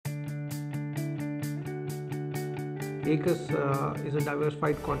Aequs is a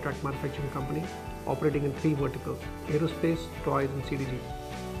diversified contract manufacturing company operating in 3 verticals: aerospace, toys and CDG.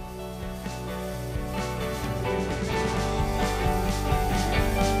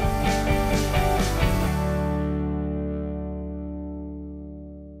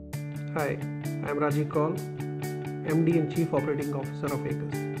 Hi, I am Rajiv Kaul, MD and Chief Operating Officer of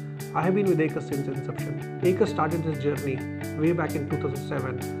Aequs. I have been with Aequs since inception. Aequs started this journey way back in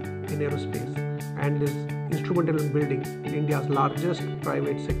 2007 in aerospace and is instrumental in building India's largest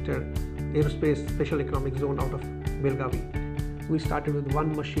private sector aerospace special economic zone out of Belgaum. We started with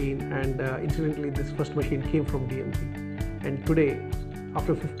one machine, and incidentally this first machine came from DMG. And today,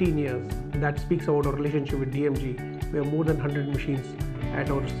 after 15 years, that speaks about our relationship with DMG. We have more than 100 machines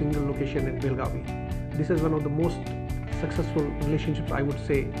at our single location in Belgaum. This is one of the most successful relationships, I would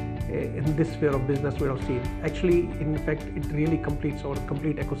say, in this sphere of business we have seen. Actually, in fact, it really completes our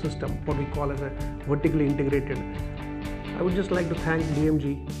complete ecosystem, what we call as a vertically integrated. I would just like to thank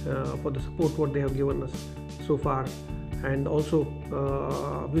DMG for the support what they have given us so far, and also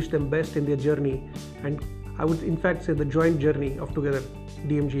wish them best in their journey. And I would in fact say the joint journey of together,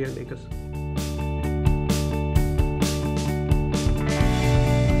 DMG and Aequs.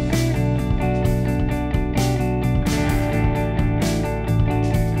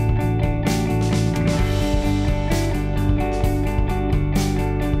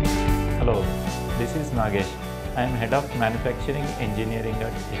 This is Nagesh. I am Head of Manufacturing Engineering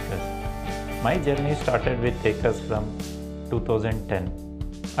at Aequs. My journey started with Aequs from 2010.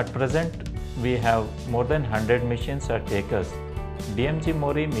 At present, we have more than 100 machines at Aequs. DMG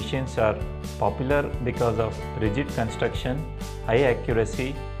MORI machines are popular because of rigid construction, high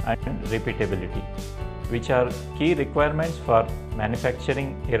accuracy and repeatability, which are key requirements for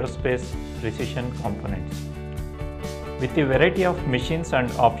manufacturing aerospace precision components. With the variety of machines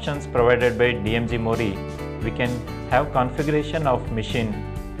and options provided by DMG MORI, we can have configuration of machine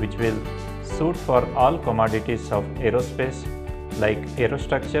which will suit for all commodities of aerospace like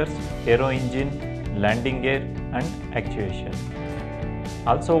aerostructures, aero engine, landing gear and actuation.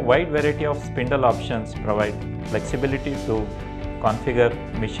 Also, wide variety of spindle options provide flexibility to configure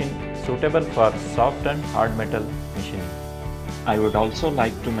machine suitable for soft and hard metal machining. I would also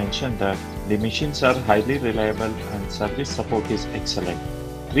like to mention that the machines are highly reliable and service support is excellent.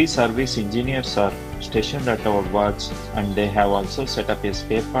 3 service engineers are stationed at our wards, and they have also set up a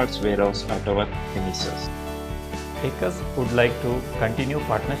spare parts warehouse at our premises. Aequs would like to continue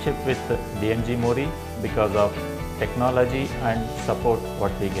partnership with DMG MORI because of technology and support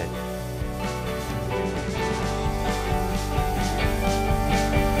what we get.